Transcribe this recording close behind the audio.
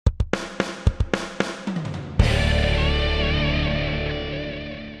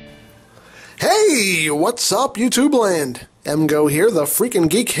Hey, what's up, YouTube land? EmGo here, the freaking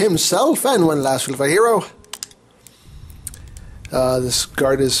geek himself, and one last little hero. This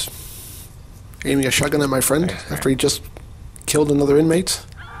guard is aiming a shotgun at my friend after he just killed another inmate.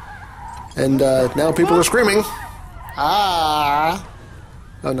 And now people are screaming. Ah!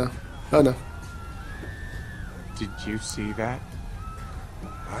 Oh no. Oh no. Did you see that?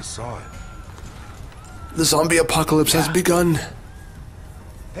 I saw it. The zombie apocalypse has begun.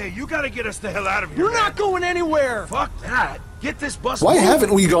 Hey, you gotta get us the hell out of here. We're not going anywhere. Fuck that. Get this bus Why moving.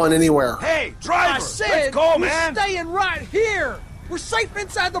 haven't we gone anywhere? Hey, driver! I said Let's go, we're man! staying right here. We're safe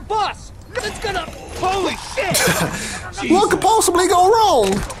inside the bus. It's gonna... Holy shit! What could possibly go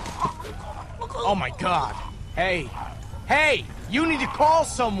wrong? Oh my god. Hey. Hey! You need to call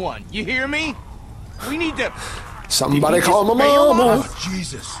someone. You hear me? We need to... Somebody Did he call my just bail mama. us?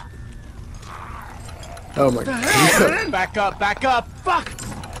 Jesus. Oh my god. Back up, back up. Fuck!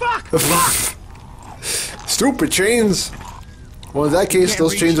 Fuck! Fuck! Stupid chains. Well, in that case,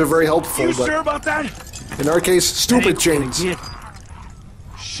 those chains are very helpful, You but sure about that? in our case, stupid chains.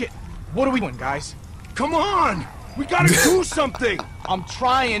 Shit. What are we doing, guys? Come on! We gotta do something! I'm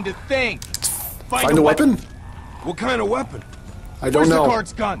trying to think. Find a weapon? What kind of weapon? I don't Where's know. the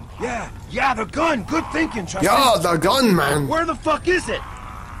guard's gun? Yeah, the gun. Good thinking, Justin. Yeah, the gun, man. Where the fuck is it?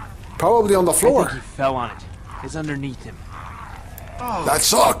 Probably on the I floor. think he fell on it. It's underneath him. Oh, That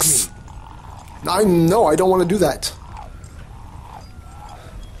sucks. I know, I don't want to do that.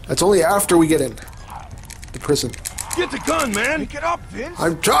 That's only after we get in the prison. get the gun, man! Pick it up, Vince!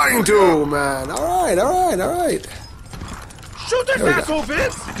 I'm trying to, man. Alright, alright, alright. Shoot this There we go. asshole,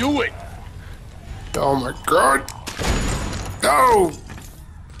 Vince! Do it. Oh my god. No!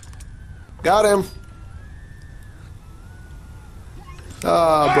 Got him.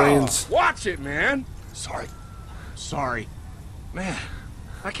 Ah, brains. Watch it, man! Sorry. Sorry. Man,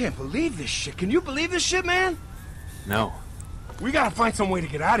 I can't believe this shit. Can you believe this shit, man? No. We gotta find some way to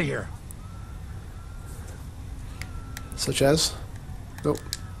get out of here. Such as? Nope.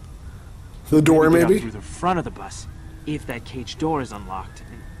 The door, Maybe get maybe? up through the front of the bus, if that cage door is unlocked,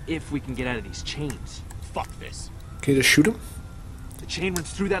 and if we can get out of these chains. Fuck this. Can you just shoot him? The chain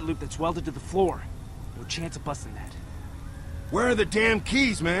runs through that loop that's welded to the floor. No chance of busting that. Where are the damn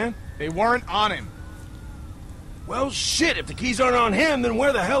keys, man? They weren't on him. Well, shit, if the keys aren't on him, then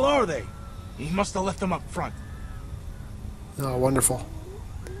where the hell are they? He must have left them up front. Oh, wonderful.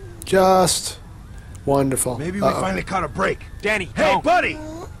 Just wonderful. Maybe we finally caught a break. Danny, Hey, no. buddy!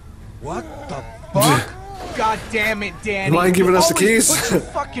 What the fuck? God damn it, Danny. You mind giving us the Always keys? Put your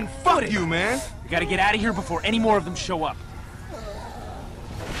fucking foot in. You, man! We gotta get out of here before any more of them show up.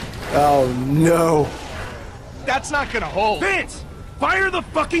 Oh, no. That's not gonna hold. Vince! Fire the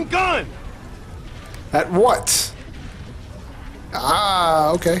fucking gun! At what?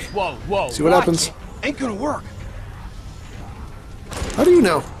 Ah, okay. Whoa, whoa. See what watch happens. it. Ain't gonna work. How do you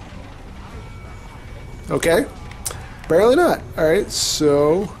know? Okay. Barely not. Alright,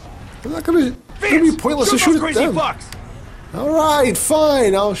 so... I'm not gonna... It'd be pointless to shoot those at crazy them. fucks! Alright,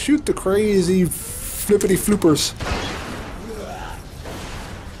 fine. I'll shoot the crazy flippity floopers.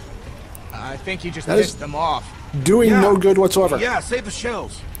 I think you just That is- pissed them off. Doing Yeah. no good whatsoever. Yeah, save the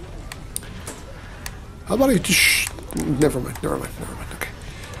shells. How about I just... Never mind. Okay.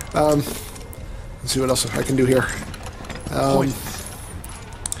 Let's see what else I can do here. How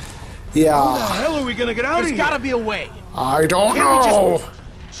the Yeah. hell are we gonna get out of There's here? gotta be a way. I don't Can't we know.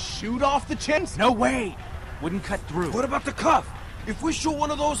 Shoot off the chins? No way! Wouldn't cut through. What about the cuff? If we shoot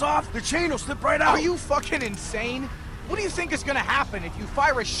one of those off, the chain will slip right out. Are you fucking insane? What do you think is gonna happen if you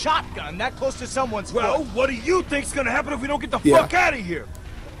fire a shotgun that close to someone's Well, foot? what do you think's gonna happen if we don't get the Yeah. fuck out of here?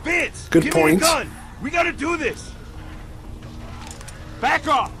 Vince, Good give point. me a gun. We gotta do this. Back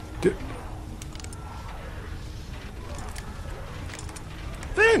off!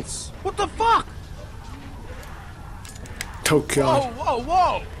 Vince, what the fuck? Oh, Whoa, God. whoa,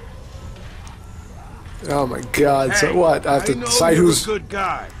 whoa! Oh, my God. So Hey, what? I have to know decide you're who's... a good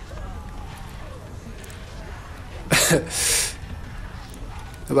guy. How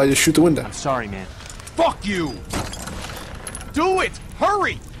about I just shoot the window? I'm sorry, man. Fuck you. Do it!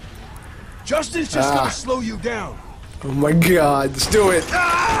 Hurry! Justin's just gonna slow you down. Oh, my God. Let's do it.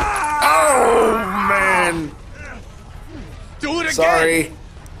 Oh, man. Do it again! Sorry.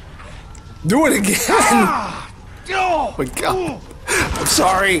 Do it again. Oh, Oh, my God. I'm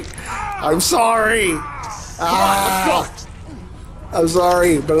sorry. I'm sorry. Ah. I'm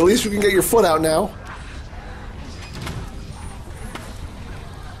sorry, but at least you can get your foot out now.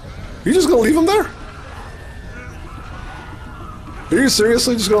 You just gonna leave him there? Are you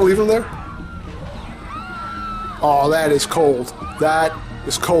seriously just gonna leave him there? Oh, that is cold. That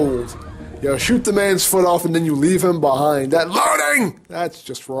is cold. You shoot the man's foot off and then you leave him behind. That loading! That's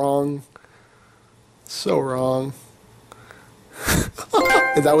just wrong. So wrong.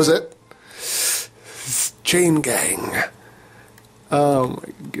 And that was it? Chain gang. Oh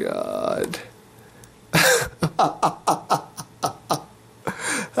my god.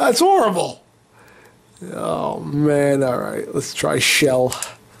 That's horrible. Oh man, alright, let's try Shell.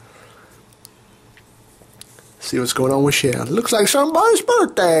 See what's going on with Shell. Looks like somebody's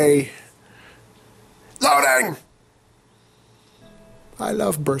birthday. Loading! I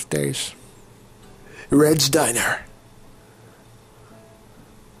love birthdays. Red's Diner.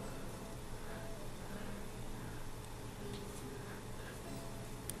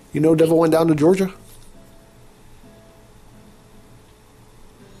 You know Devil Went Down to Georgia?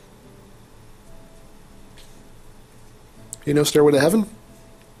 You know Stairway to Heaven?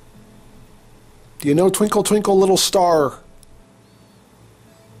 Do you know Twinkle Twinkle Little Star?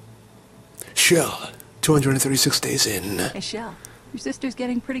 Shell, 236 days in. Hey, Shell, your sister's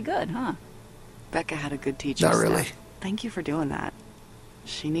getting pretty good, huh? Becca had a good teacher. Not really. Thank you for doing that.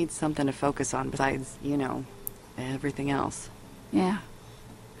 She needs something to focus on besides, you know, everything else. Yeah.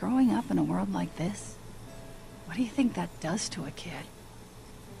 Growing up in a world like this, what do you think that does to a kid?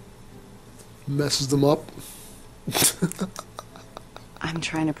 Messes them up. I'm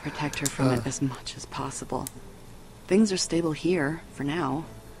trying to protect her from it as much as possible. Things are stable here, for now.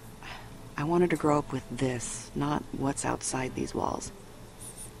 I want her to grow up with this, not what's outside these walls.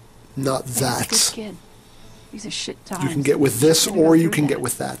 Not He's a that. good kid. These are shit times. You can get with this She's gonna or go you through can that. get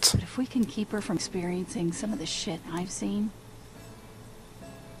with that. But if we can keep her from experiencing some of the shit I've seen...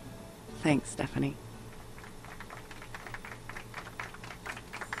 Thanks, Stephanie.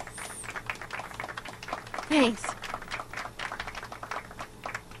 Thanks.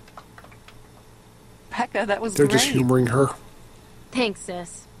 Becca, that was They're great. just humoring her. Thanks,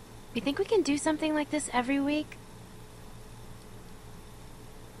 sis. You think we can do something like this every week?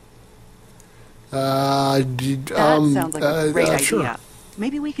 That sounds like a great idea. Sure.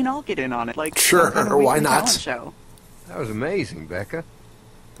 Maybe we can all get in on it, like Sure, some kind of why weekly not? talent show. That was amazing, Becca.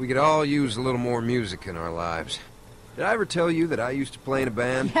 We could all use a little more music in our lives. Did I ever tell you that I used to play in a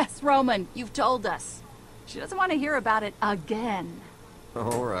band? Yes, Roman, you've told us. She doesn't want to hear about it again.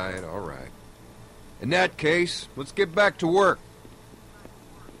 All right, all right. In that case, let's get back to work.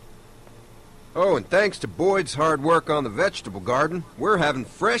 Oh, and thanks to Boyd's hard work on the vegetable garden, we're having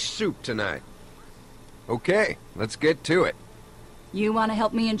fresh soup tonight. Okay, let's get to it. You want to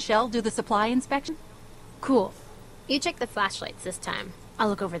help me and Shell do the supply inspection? Cool. You check the flashlights this time. I'll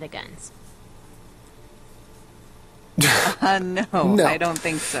look over the guns. No, No. I don't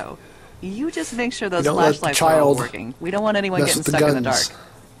think so. You just make sure those don't let the flashlights are all child working. We don't want anyone mess getting with the stuck in the dark. guns.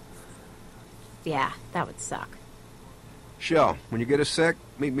 Yeah, that would suck. Shell, when you get a sec,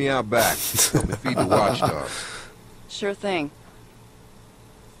 meet me out back. Help me feed the watchdogs. Sure thing.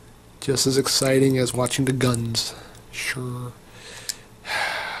 Just as exciting as watching the guns. Sure.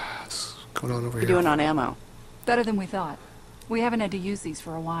 What's going on over We're here? doing on ammo. Better than we thought. We haven't had to use these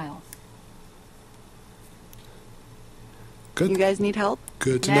for a while. Good. You guys need help?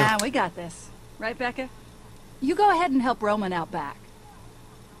 Good to Nah, know. we got this. Right, Becca? You go ahead and help Roman out back.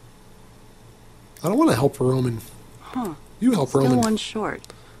 I don't want to help Roman. Huh. You help Still Roman. one short.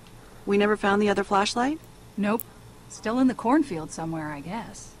 We never found the other flashlight? Nope. Still in the cornfield somewhere, I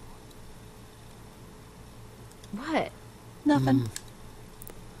guess. What? Nothing.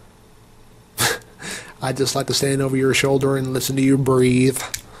 I just like to stand over your shoulder and listen to you breathe.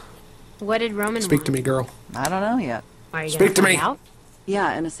 What did Roman Speak want? to me, girl. I don't know yet. Are you Speak to gonna me. find out?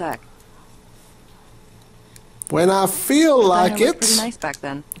 Yeah, in a sec. When I feel like Diner looked it. pretty nice back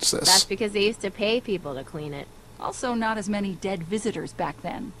then. What's this? That's because they used to pay people to clean it. Also, not as many dead visitors back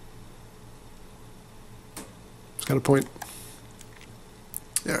then. It's got a point.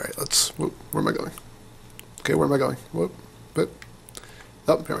 Alright, let's... Whoop, where am I going? Okay, where am I going? Whoop. But...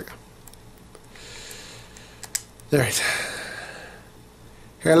 Oh, here we go. Alright.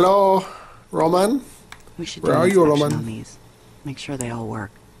 Hello, Roman? We should Where do are an you, inspection Roman? on these. Make sure they all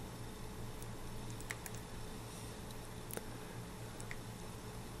work.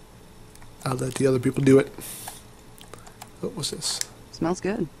 I'll let the other people do it. What was this? Smells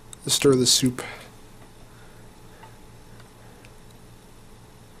good. Let's stir the soup.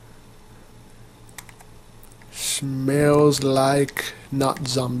 Smells like not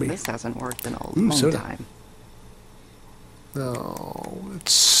zombie. This hasn't worked in a Ooh, long soda. time. No,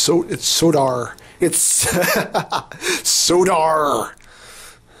 it's Sodar. It's Sodar.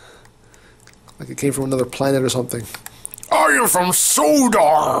 Like it came from another planet or something. I am from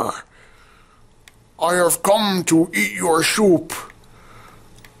Sodar. I have come to eat your soup.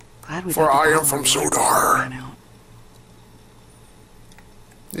 Glad we For got the I am power from before it Sodar. ran out.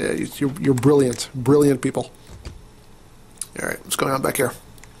 Yeah, you're brilliant. Brilliant people. Alright, what's going on back here?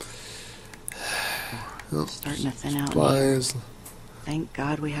 Oh, Starting to thin out in here. supplies. Thank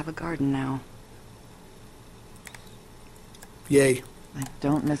God we have a garden now. Yay. I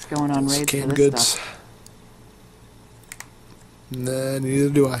don't miss going on raids for Canned this goods. stuff. Nah, neither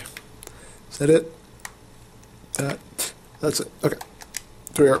do I. Is that it? That's it. Okay.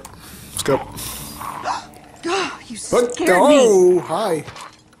 Through here. Let's go. Oh, you But, scared oh, me! hi.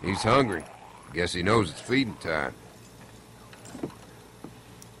 He's hungry. Guess he knows it's feeding time.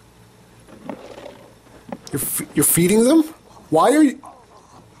 You're feeding them? Why are you...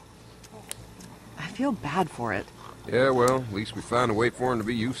 I feel bad for it. Yeah, well, at least we found a way for him to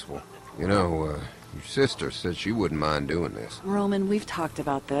be useful. You know, your sister said she wouldn't mind doing this. Roman, we've talked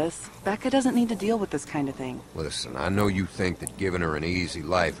about this. Becca doesn't need to deal with this kind of thing. Listen, I know you think that giving her an easy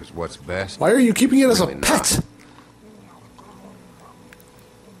life is what's best. Why are you keeping it as a Really pet?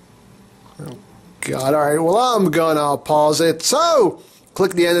 not. Oh, God. All right. Well, I'm gonna pause it. So,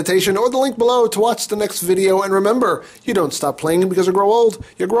 click the annotation or the link below to watch the next video. And remember, you don't stop playing because you grow old.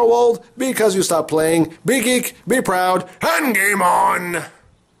 You grow old because you stop playing. Be geek, be proud, and game on!